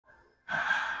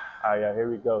All right, yeah, here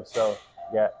we go. So,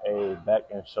 got a back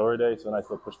and shoulder day. So, nice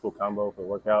little push-pull combo for the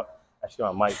workout. Actually,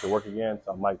 got my mic to work again,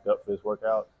 so I'm mic'd up for this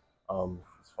workout.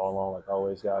 Just follow along like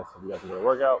always, guys. So, you guys enjoy the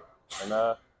workout, and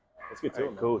let's get to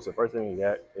it. Cool. So, first thing we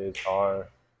got is our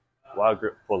wide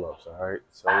grip pull-ups. All right.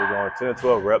 So, we're going 10 to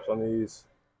 12 reps on these.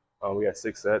 We got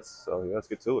 6 sets. So, let's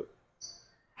get to it.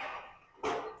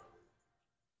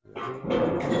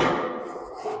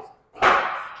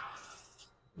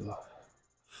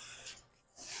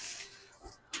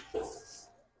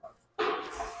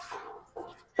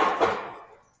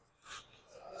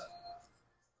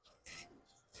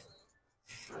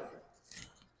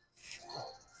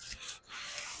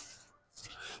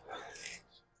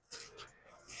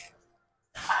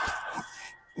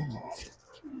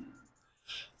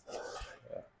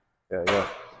 Yeah.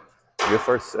 Good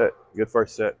first set. Good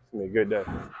first set. It's gonna be a good day.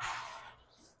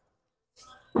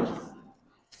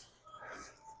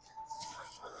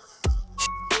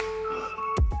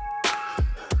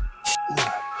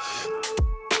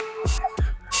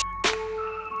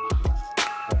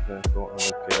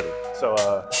 So,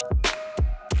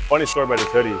 funny story about this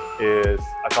hoodie is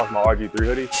I talked my RG3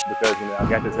 hoodie because I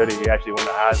got this hoodie. He actually won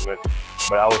the Heisman,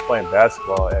 but I was playing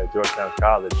basketball at Georgetown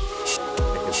College in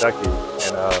Kentucky,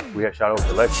 and we had shot over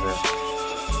to Lexington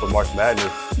for March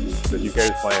Madness. The UK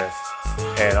was playing,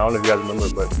 and I don't know if you guys remember,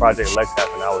 but Project Lex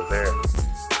happened. I was there,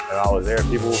 and I was there.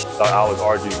 People thought I was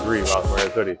RG3 when I was wearing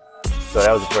this hoodie, so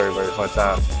that was a very, very fun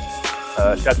time.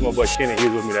 Shout out to my boy Kenny. He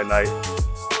was with me that night.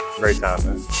 Great time,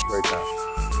 man. Great time.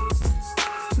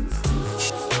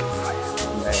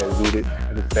 Man, rooted.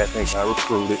 This fat thing got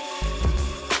recruited.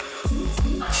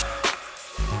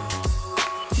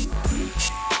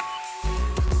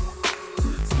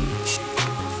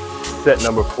 Set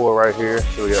number 4 right here.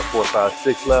 So we got 4, 5,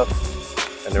 6 left,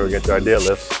 and then we get to our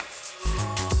deadlifts.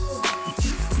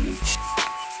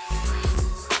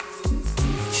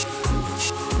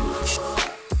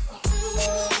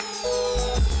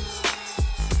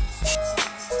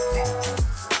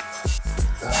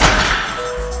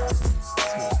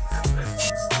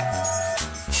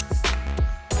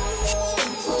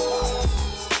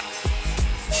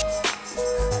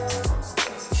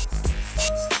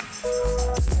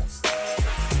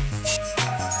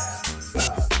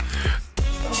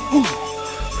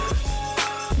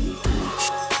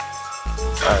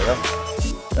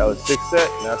 That was 6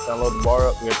 sets. Now it's time to load the bar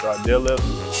up. We get to our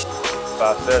deadlifts.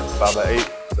 5 sets, 5 by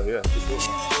 8. So yeah, it's good.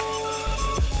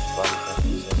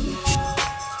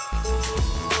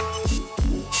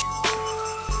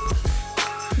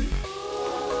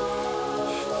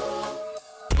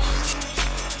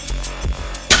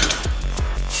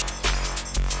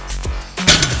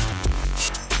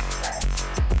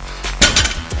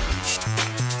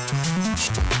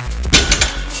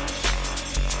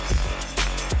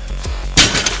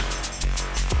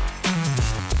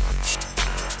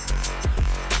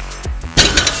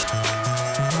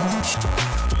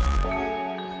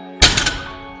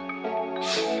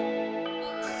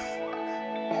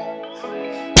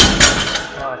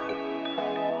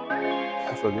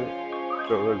 That's so good.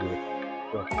 Feel real good.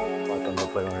 Go. Watch I'm gonna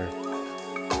play on here.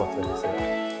 Watch that set.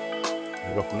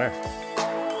 We'll go from there.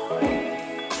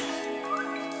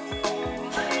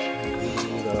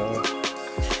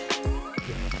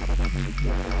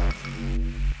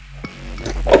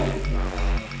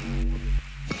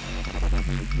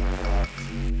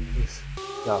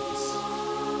 Got this.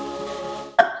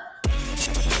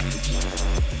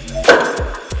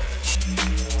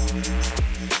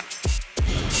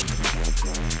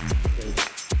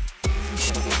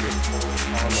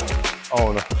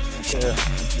 Oh no. Yeah.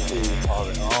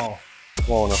 Oh.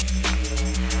 Come on now.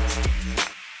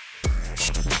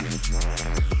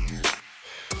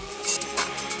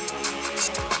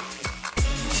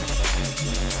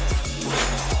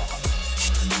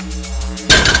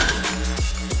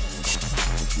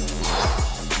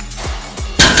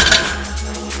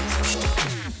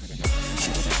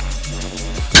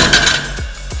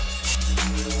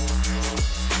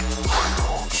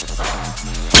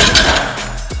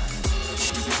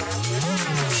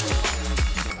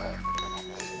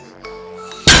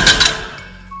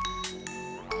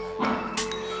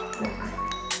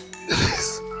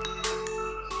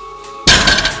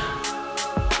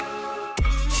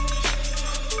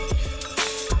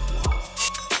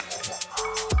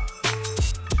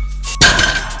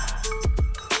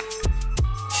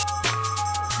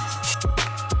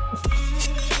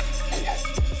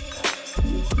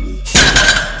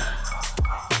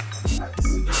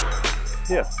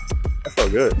 Yeah, that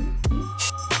felt good.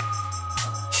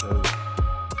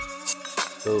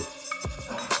 Cool.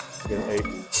 Get an 8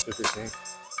 to 15.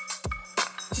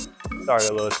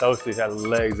 Started a little toasty, had the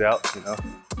legs out, you know.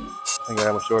 I think I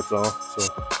have my shorts on, so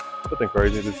nothing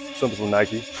crazy, just something from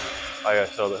Nike. Oh yeah,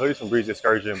 so the hoodie's from Breezy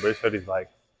Excursion, but this hoodie's like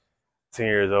 10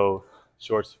 years old.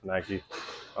 Shorts from Nike.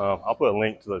 I'll put a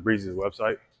link to the Breezy's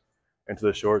website and to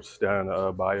the shorts down in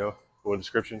the bio or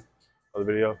description of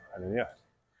the video. And then yeah,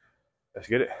 let's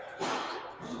get it.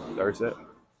 Third set.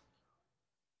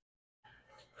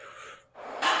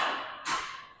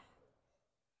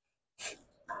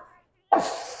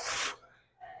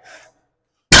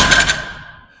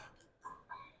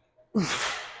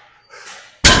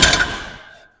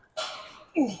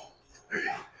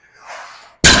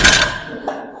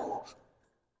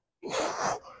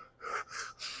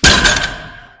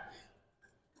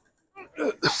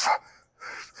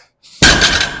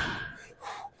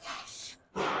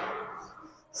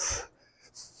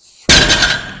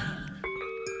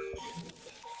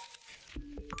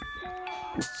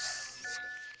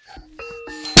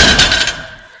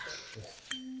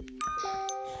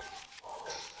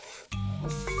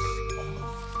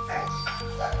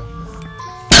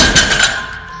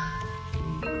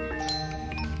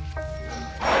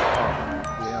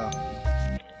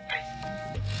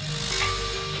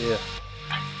 Yeah.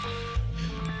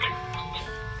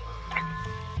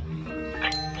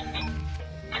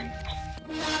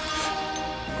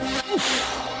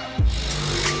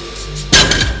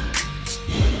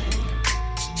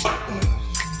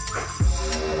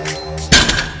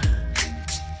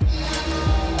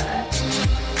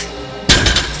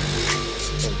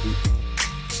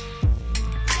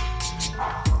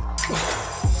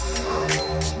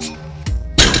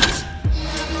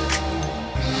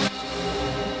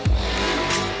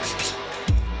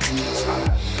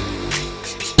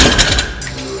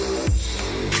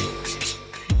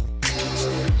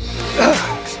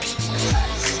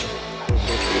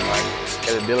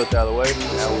 Deal it out of the way.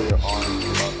 Now we are on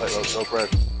plate load toe press.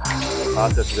 The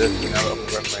process of this, we now up the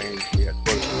rep range. We have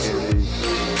quarter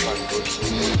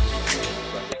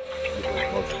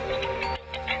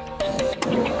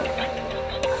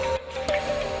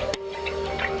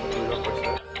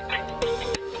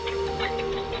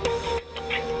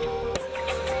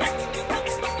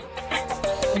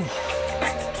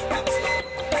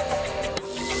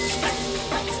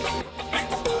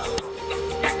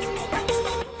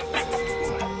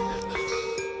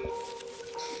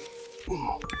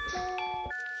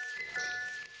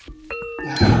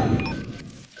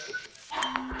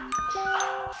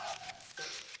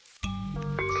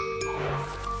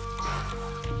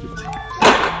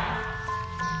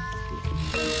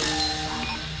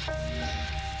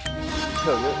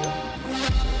feel good,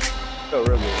 yeah. Feel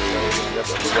real good.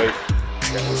 That's up the weight.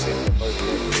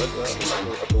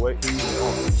 Up the weight.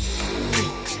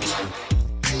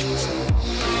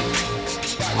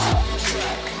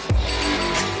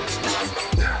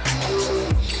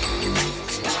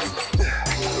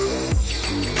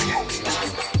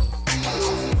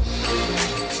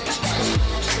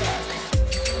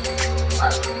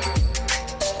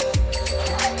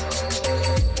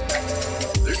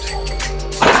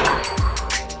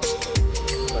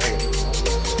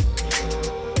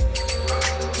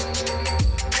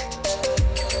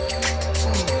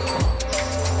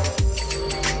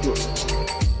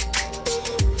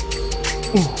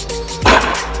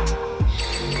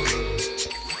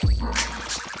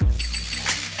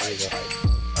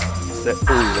 Set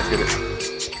 3, let's get it.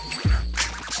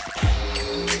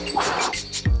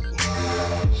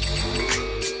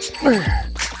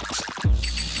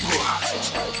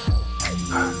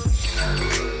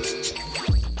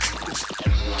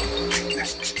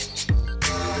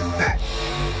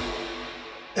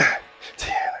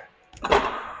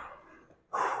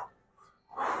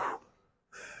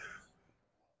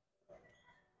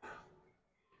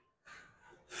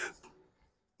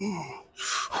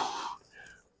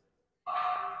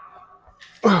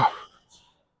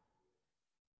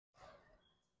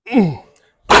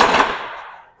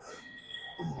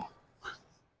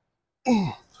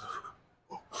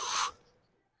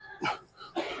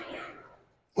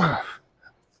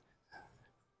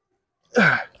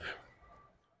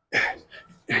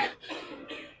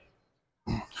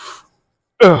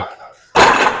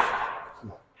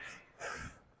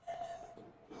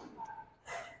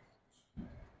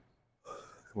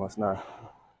 Come on, it's 9.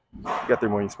 You got 3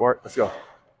 more in your spark. Let's go.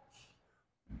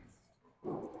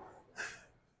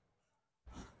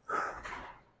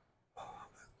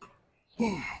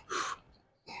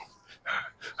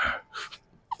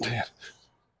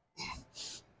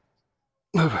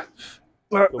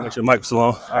 Go make sure Mike was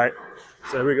alone. All right.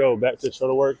 So here we go. Back to the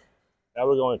shoulder work. Now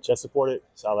we're going chest supported,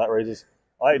 side lat raises.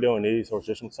 I like doing these or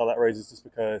traditional side lat raises just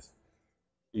because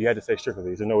You have to stay strict with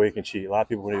these. There's no way you can cheat. A lot of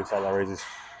people, when they do side lat raises,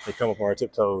 they come up on our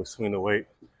tiptoes, swing the weight.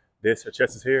 This, our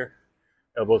chest is here,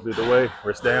 elbows lead the way,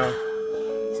 wrist down.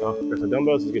 So there's some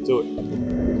dumbbells, let's get to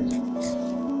it.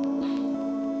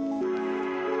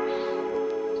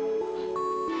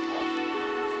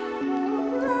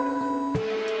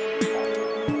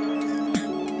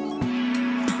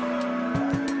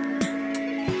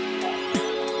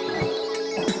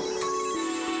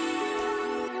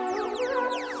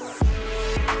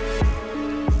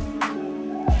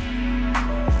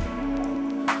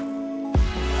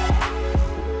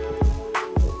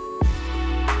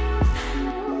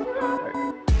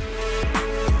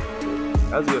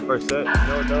 That was a good first set. You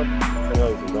know what though? I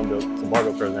know some dumbbell, some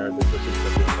barbell curls in there. Just so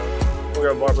we'll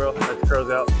grab a barbell, let the curls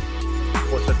out.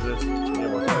 4 sets of this. Yeah,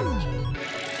 more sets.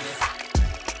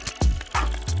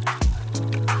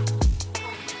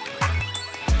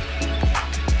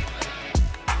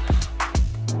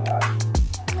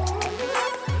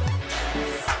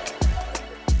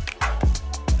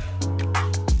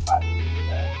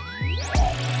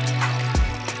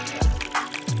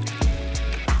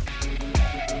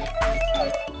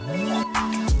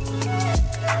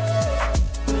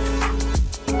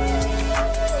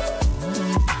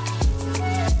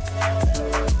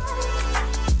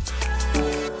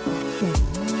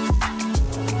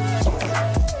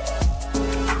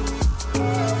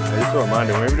 Just a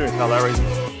reminder, whenever you're doing side lat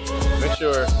raises, make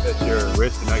sure that your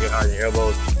wrists do not get higher than your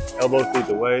elbows. Elbows lead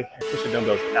the way, and push your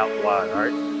dumbbells out wide, all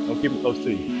right? Don't keep them close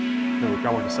to you. Then we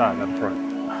come on the side, not the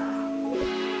front.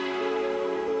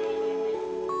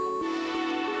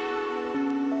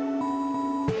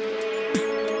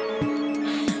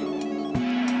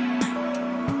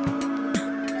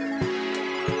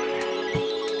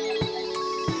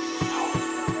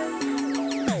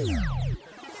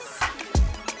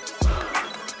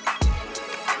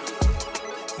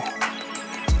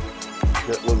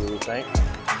 Good Lululemon Tank.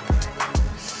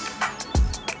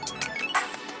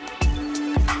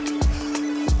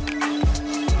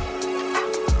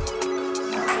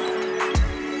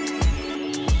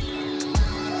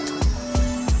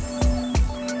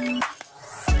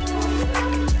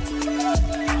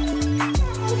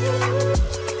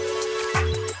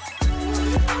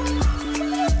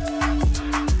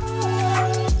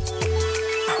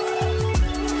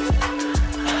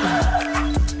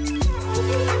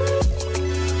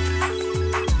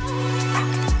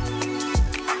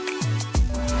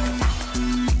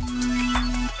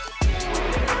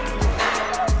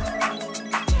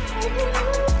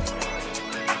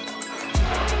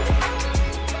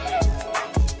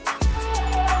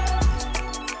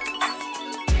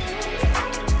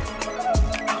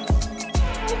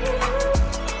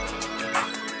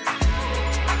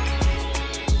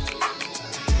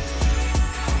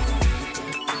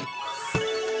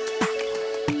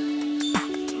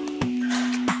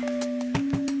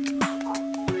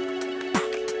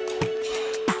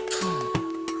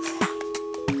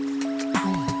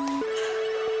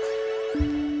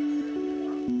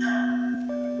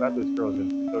 Got those curls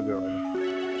in. So good right now.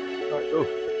 All right, go.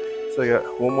 So I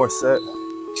got one more set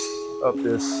up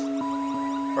this.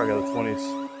 Probably got the 20s.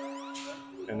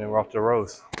 And then we're off to the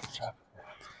rows.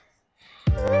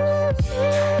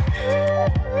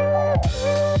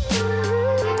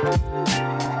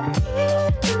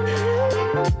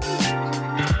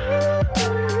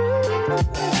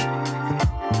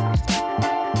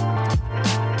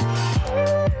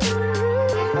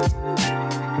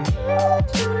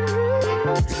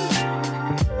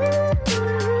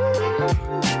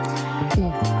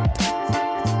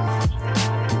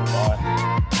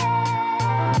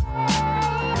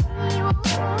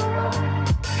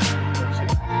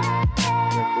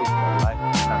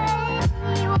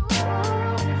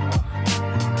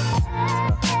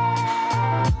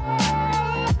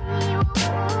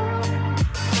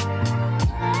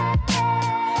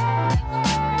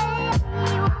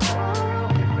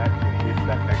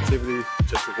 Activities,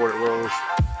 just supported rows,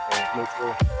 and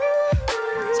neutral.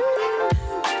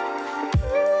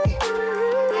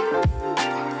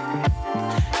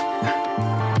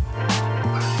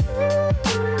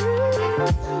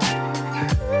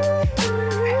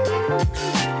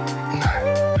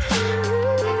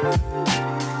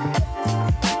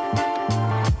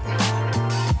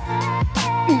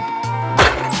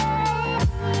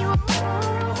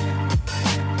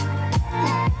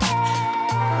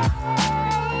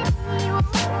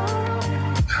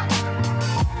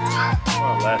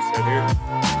 Last set here.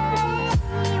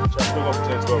 Try to go for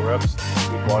 10, 12 reps,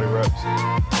 do body reps,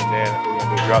 and then we're going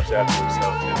to do drops afterwards. So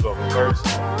 10, 12 at first,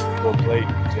 full plate,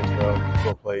 10, 12,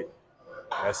 full plate.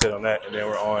 And that's it on that. And then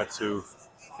we're on to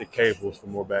the cables for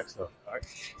more back stuff. All right.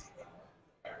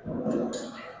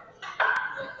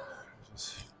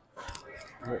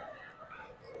 All right.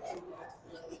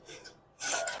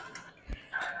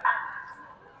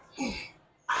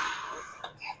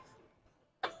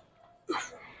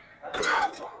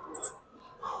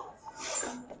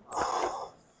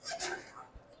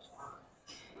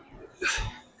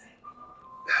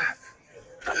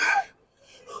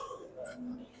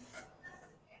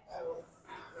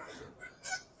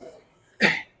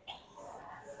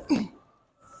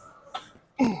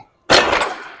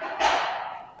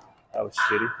 That was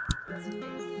shitty.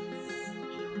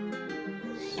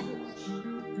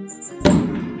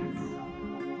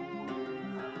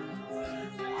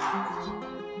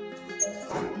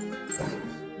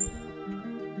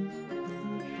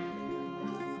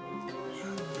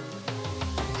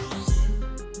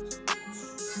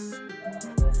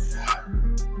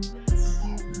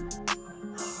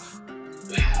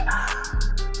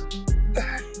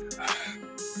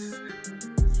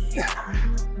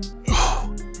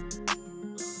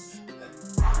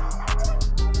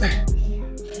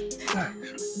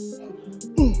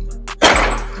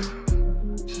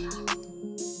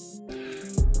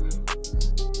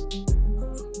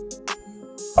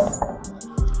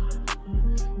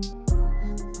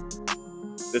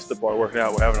 This is the part of working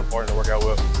out. We're having a partner to work out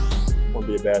with. Won't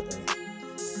be a bad thing.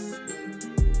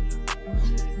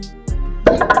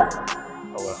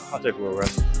 Oh well, I'll take a little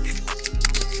rest.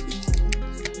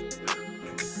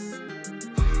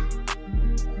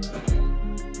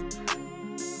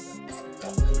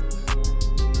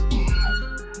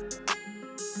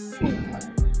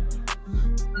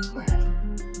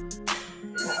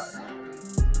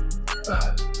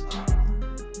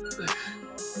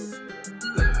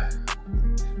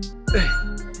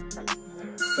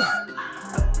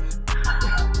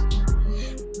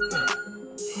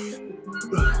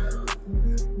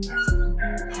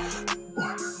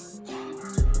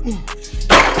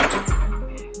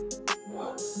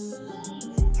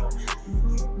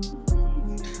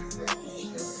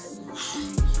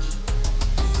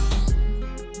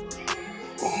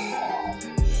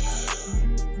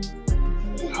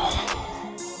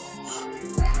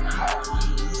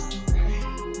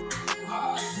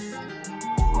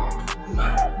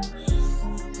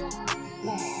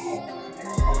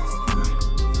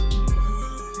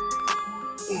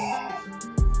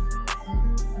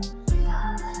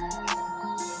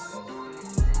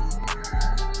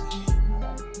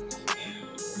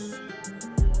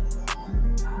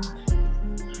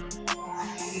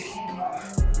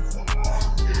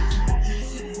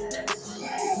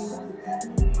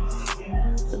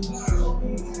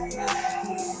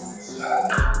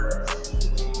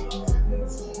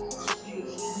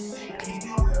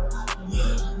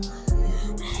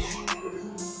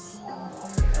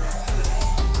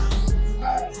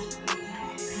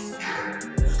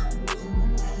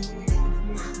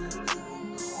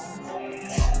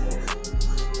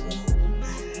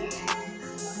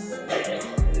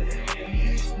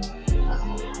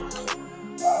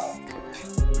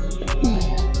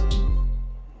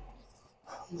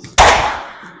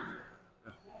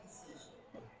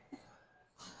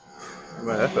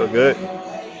 Man, that felt good.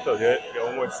 Felt good. Got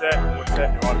one more set, and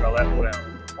we're on our last pull down.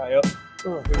 All right, up.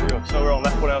 Here we go. So we're on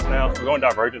last pull downs now. We're going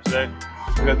divergent today.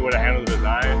 Because the way the handle is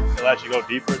designed, it lets you go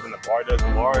deeper than the bar does.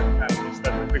 The bar kind of just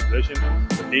stuck in a quick position.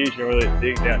 With these, you can really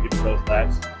dig down deep into those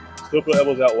lats. Still put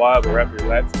elbows out wide, but wrap your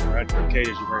lats around your cage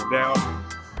as you bring them down.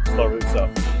 Slow release up.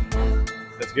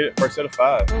 Let's get it. First set of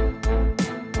 5.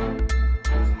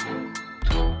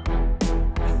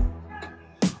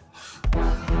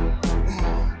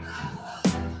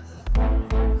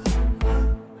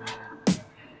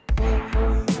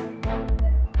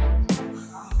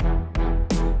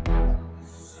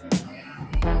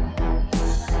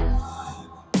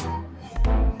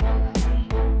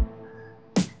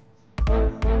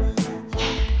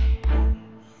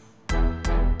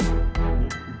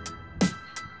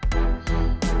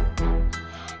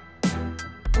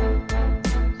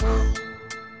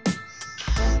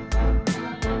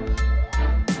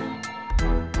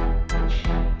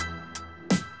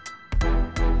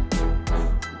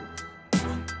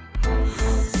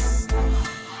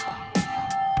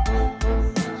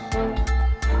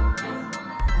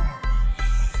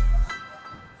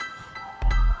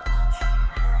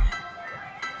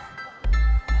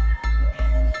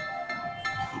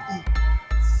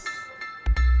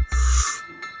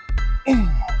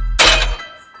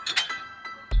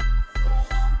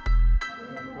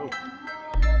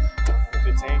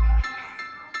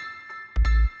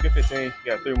 Get 15,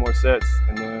 got 3 more sets,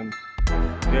 and then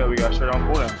yeah, we got straight on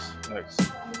pull downs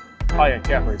next. Probably in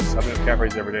calf raises. I've been doing calf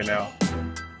raises every day now.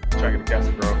 Trying to get the calves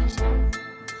to grow.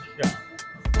 Yeah.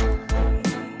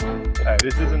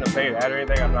 This isn't a paid ad or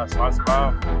anything. I'm not sponsored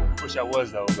by them. Wish I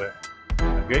was though, but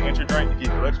a good entry drink to keep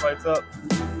your electrolytes up.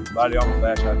 Body on the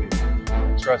flash I need.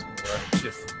 Trust me, bro. It's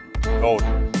just gold.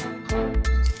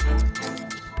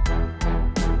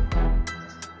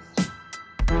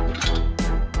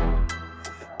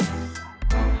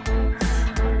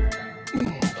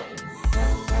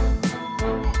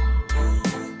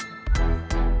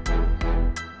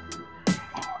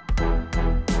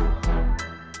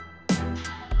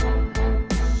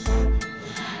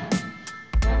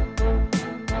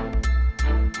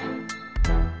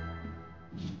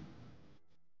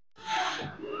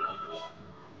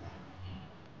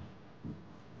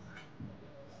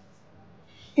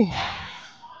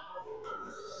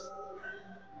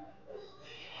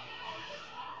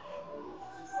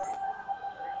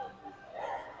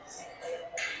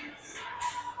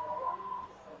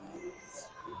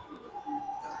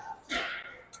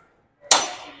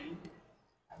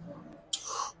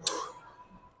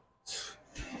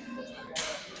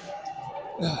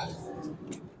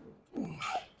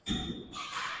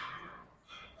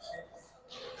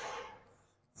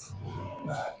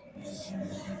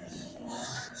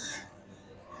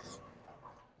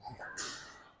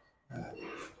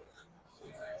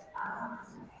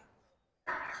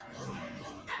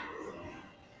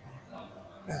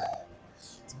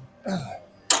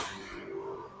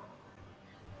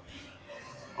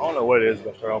 I don't know what it is,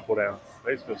 but start on pull down.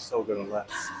 Base feels so good on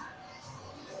lats.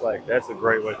 Like, that's a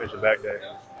great way to finish a back day.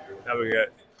 Now we got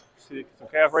some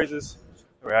calf raises.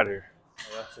 We're out of here.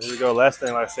 Right, so here we go. Last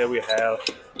thing, like I said, we have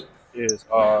is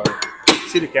our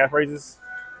seated calf raises.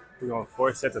 We're going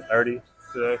 4 sets of 30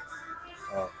 today.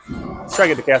 Let's try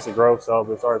to get the calves to grow. So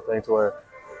we started thing to where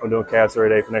I'm doing calves every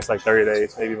day for the next like 30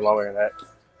 days, maybe even longer than that.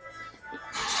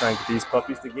 Just trying to get these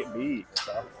puppies to get big.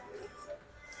 So.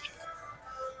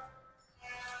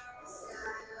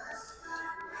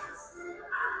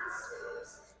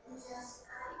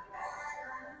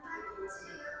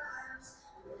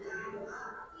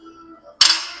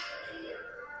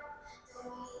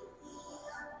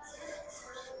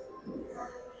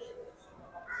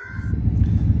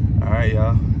 Alright,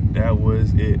 y'all, that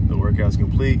was it. The workout's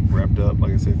complete, wrapped up.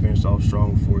 Like I said, finished off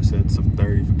strong with 4 sets of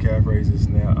 30 for calf raises.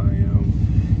 Now I am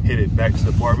headed back to the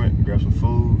apartment, grab some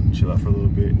food, chill out for a little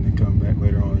bit, and then come back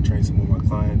later on and train some more of my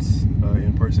clients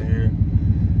in person here.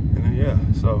 And then, yeah,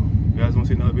 so if you guys want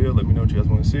to see another video, let me know what you guys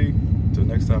want to see. Until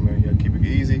next time, man, y'all keep it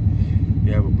easy.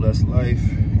 You have a blessed life.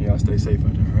 Y'all stay safe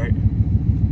out there, alright?